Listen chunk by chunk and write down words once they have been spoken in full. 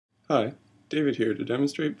Hi, David here to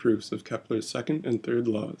demonstrate proofs of Kepler's second and third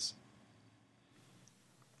laws.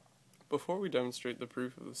 Before we demonstrate the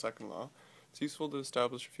proof of the second law, it's useful to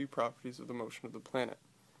establish a few properties of the motion of the planet.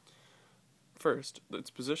 First, its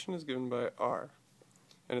position is given by r,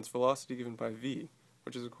 and its velocity given by v,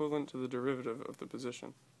 which is equivalent to the derivative of the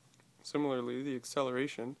position. Similarly, the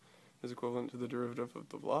acceleration is equivalent to the derivative of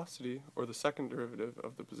the velocity, or the second derivative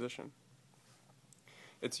of the position.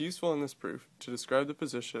 It's useful in this proof to describe the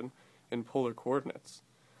position in polar coordinates.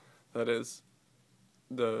 That is,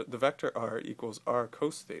 the vector r equals r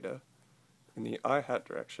cos theta in the I hat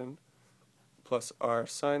direction plus r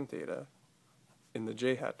sine theta in the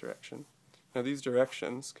j hat direction. Now these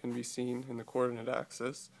directions can be seen in the coordinate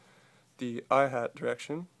axis, the I hat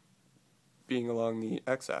direction being along the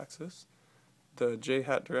x-axis, the j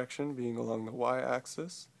hat direction being along the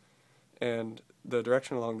y-axis, and the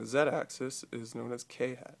direction along the z-axis is known as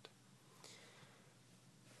k hat.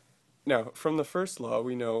 Now, from the first law,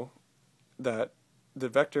 we know that the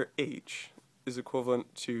vector h is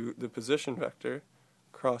equivalent to the position vector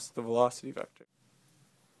cross the velocity vector.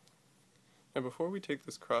 Now, before we take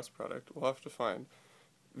this cross product, we'll have to find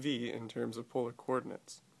v in terms of polar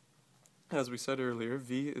coordinates. As we said earlier,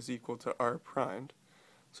 v is equal to r primed,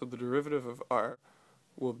 so the derivative of r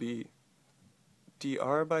will be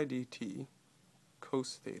dr by dt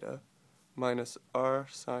cos theta minus r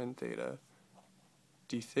sine theta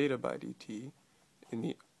d theta by dt in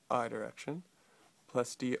the I direction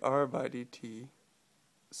plus dr by dt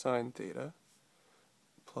sine theta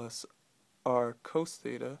plus r cos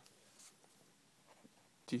theta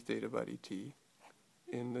d theta by dt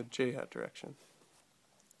in the j hat direction.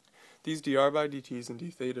 These dr by dt's and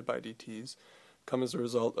d theta by dt's come as a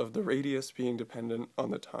result of the radius being dependent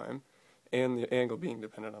on the time and the angle being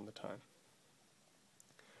dependent on the time.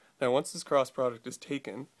 Now once this cross product is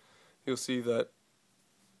taken, you'll see that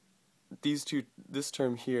this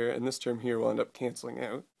term here and this term here will end up canceling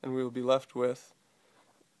out, and we will be left with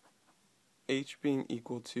h being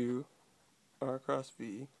equal to r cross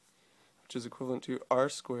v, which is equivalent to r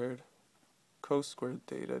squared cos squared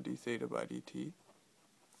theta d theta by dt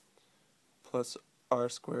plus r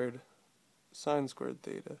squared sine squared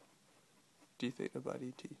theta d theta by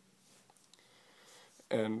dt.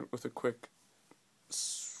 And with a quick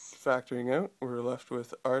factoring out, we're left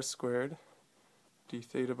with r squared d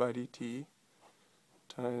theta by dt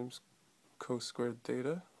times cos squared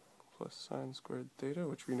theta plus sine squared theta,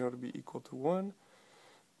 which we know to be equal to 1,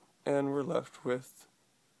 and we're left with,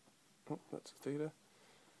 that's theta,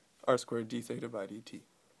 r squared d theta by dt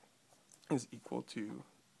is equal to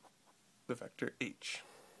the vector h.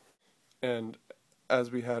 And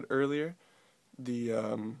as we had earlier, the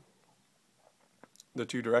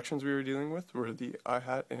two directions we were dealing with were the I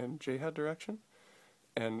hat and j hat direction,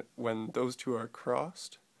 and when those two are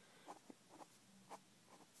crossed,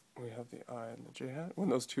 we have the I and the j hat. When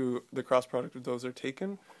those two, the cross product of those are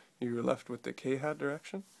taken, you're left with the k hat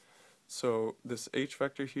direction. So this h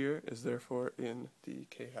vector here is therefore in the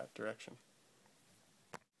k hat direction.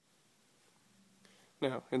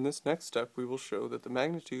 Now, in this next step, we will show that the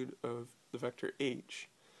magnitude of the vector h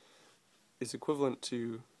is equivalent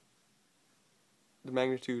to the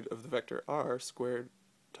magnitude of the vector r squared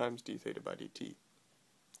times d theta by dt.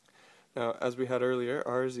 Now, as we had earlier,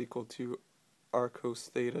 r is equal to r cos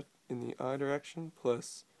theta in the I direction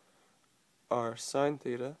plus r sine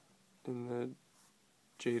theta in the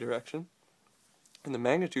j direction. And the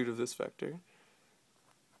magnitude of this vector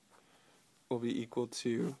will be equal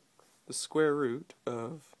to the square root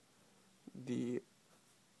of the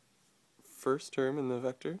first term in the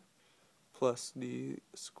vector plus the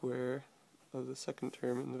square of the second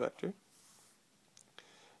term in the vector,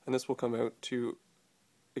 and this will come out to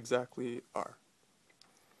exactly r.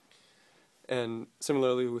 And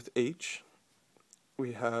similarly with h,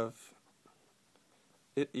 we have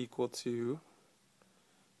it equal to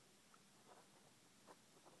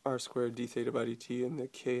r squared d theta by dt in the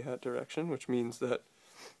k hat direction, which means that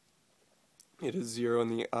it is 0 in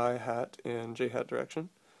the I hat and j hat direction,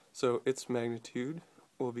 so its magnitude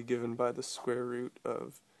will be given by the square root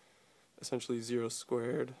of essentially 0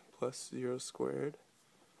 squared plus 0 squared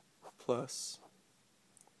plus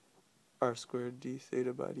r squared d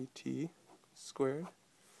theta by dt squared,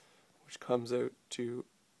 which comes out to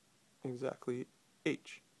exactly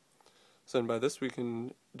h. So then by this we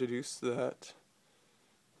can deduce that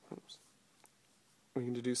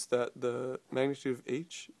the magnitude of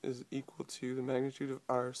h is equal to the magnitude of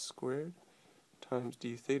r squared times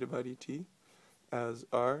d theta by dt, as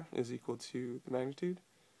r is equal to the magnitude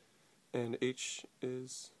and h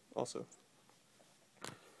is also.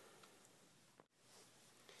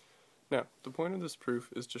 Now, the point of this proof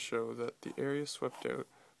is to show that the area swept out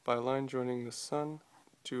by a line joining the Sun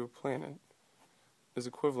to a planet is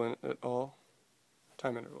equivalent at all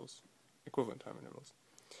time intervals, equivalent time intervals.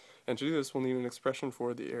 And to do this, we'll need an expression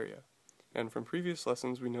for the area. And from previous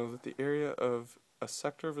lessons, we know that the area of a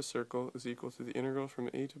sector of a circle is equal to the integral from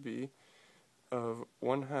a to b of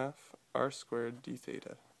 1/2 r squared d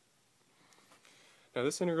theta. Now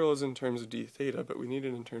this integral is in terms of d theta, but we need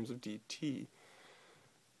it in terms of dt.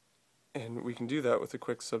 And we can do that with a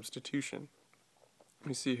quick substitution.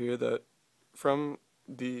 We see here that from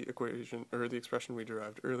the equation, or the expression we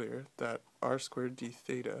derived earlier, that r squared d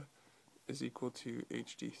theta is equal to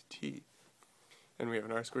h dt. And we have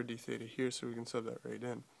an r squared d theta here, so we can sub that right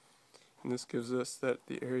in. And this gives us that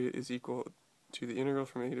the area is equal to the integral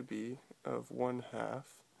from a to b of 1/2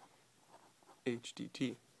 h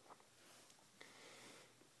dt.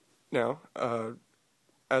 Now,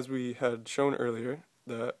 as we had shown earlier,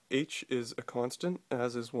 the h is a constant,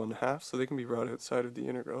 as is 1/2, so they can be brought outside of the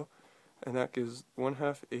integral, and that gives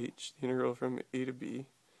 1/2 h, the integral from a to b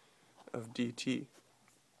of dt.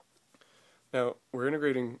 Now, we're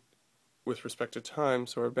integrating with respect to time,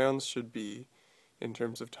 so our bounds should be, in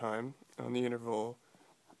terms of time, on the interval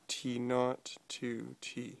t0 to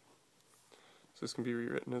t. So this can be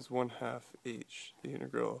rewritten as 1/2 h, the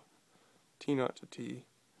integral t0 to t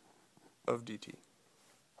of dt.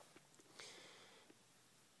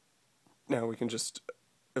 Now we can just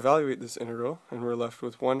evaluate this integral, and we're left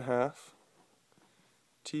with 1/2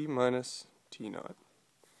 t minus t0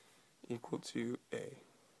 equal to a.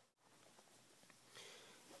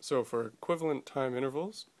 So for equivalent time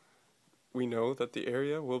intervals, we know that the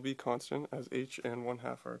area will be constant, as h and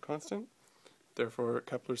 1/2 are constant. Therefore,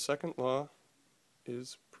 Kepler's second law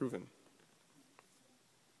is proven.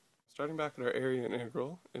 Starting back at our area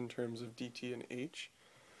integral in terms of dt and h,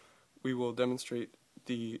 we will demonstrate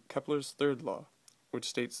the Kepler's third law, which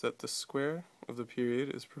states that the square of the period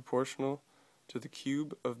is proportional to the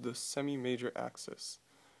cube of the semi-major axis,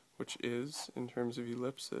 which is, in terms of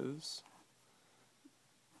ellipses,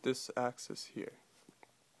 this axis here.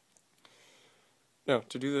 Now,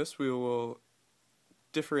 to do this, we will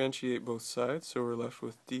differentiate both sides, so we're left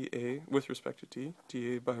with dA, with respect to t,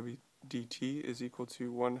 dA by dt is equal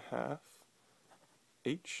to 1/2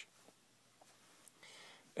 h,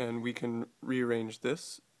 and we can rearrange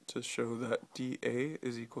this to show that dA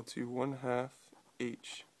is equal to 1/2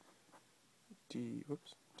 h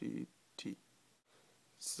dt.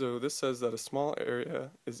 So this says that a small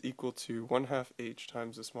area is equal to 1/2 h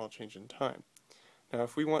times a small change in time. Now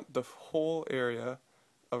if we want the whole area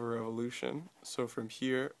of a revolution, so from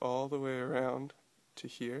here all the way around to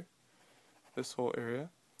here, this whole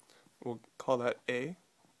area, we'll call that A.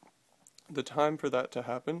 The time for that to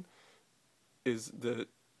happen is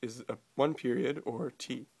one period, or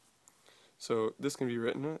t. So this can be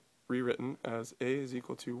rewritten as A is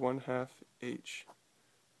equal to 1/2 h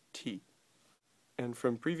t. And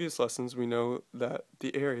from previous lessons we know that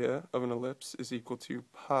the area of an ellipse is equal to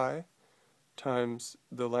pi times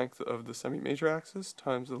the length of the semi-major axis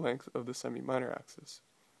times the length of the semi-minor axis.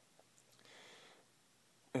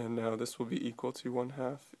 And now this will be equal to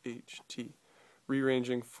 1/2 ht.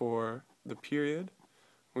 Rearranging for the period,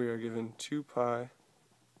 we are given 2 pi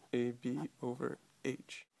ab over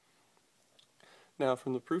h. Now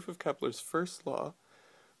from the proof of Kepler's first law,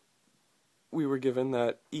 we were given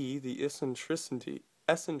that E, the eccentricity,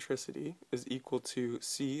 is equal to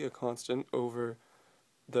c, a constant, over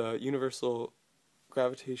the universal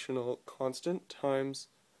gravitational constant times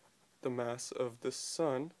the mass of the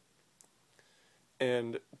Sun,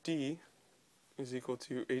 and d is equal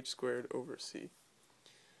to h squared over c.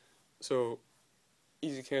 So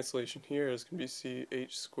easy cancellation here, as can be seen,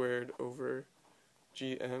 h squared over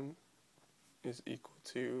gm is equal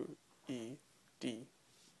to ed.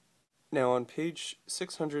 Now on page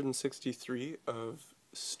 663 of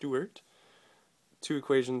Stewart, two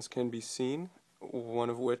equations can be seen, one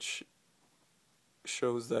of which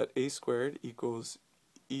shows that a squared equals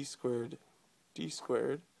e squared d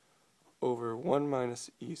squared over 1 minus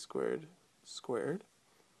e squared squared,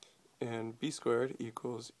 and b squared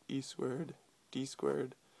equals e squared d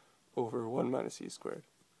squared over 1 minus e squared.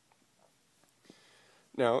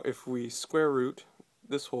 Now if we square root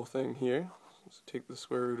this whole thing here, so take the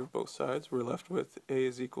square root of both sides, we're left with a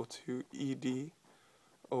is equal to ed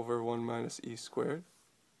over 1 minus e squared.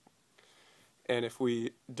 And if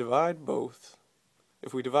we divide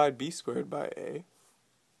b squared by a,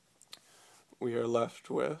 we are left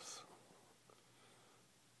with,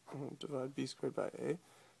 divide b squared by a,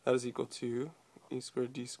 that is equal to e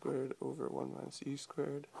squared d squared over 1 minus e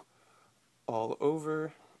squared all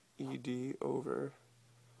over ed over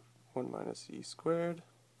 1 minus e squared.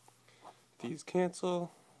 These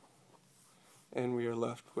cancel, and we are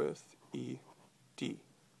left with ed,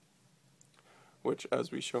 which,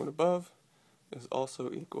 as we've shown above, is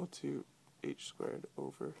also equal to h squared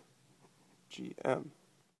over gm.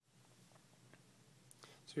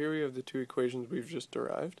 So here we have the two equations we've just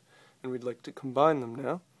derived, and we'd like to combine them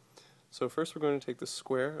now. So first we're going to take the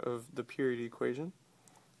square of the period equation,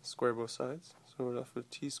 square both sides. So we're left with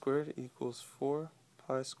t squared equals 4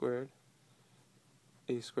 pi squared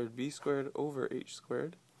a squared b squared over h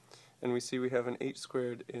squared. And we see we have an h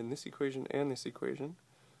squared in this equation and this equation.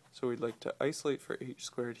 So we'd like to isolate for h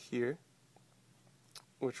squared here,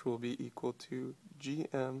 which will be equal to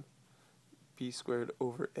gm b squared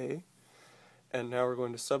over a. And now we're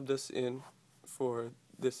going to sub this in for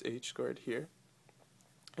this h squared here.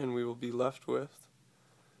 And we will be left with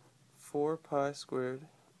 4 pi squared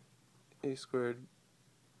a squared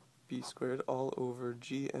b squared all over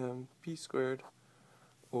gm b squared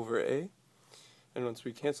over a. And once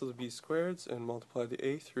we cancel the b squareds and multiply the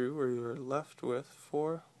a through, we are left with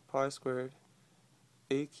 4 pi squared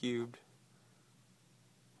a cubed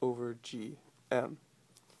over gm.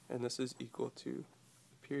 And this is equal to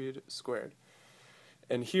the period squared.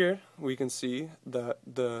 And here we can see that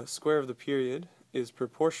the square of the period is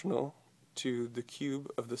proportional to the cube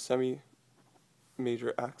of the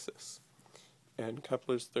semi-major axis. And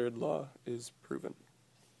Kepler's third law is proven.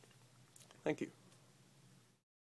 Thank you.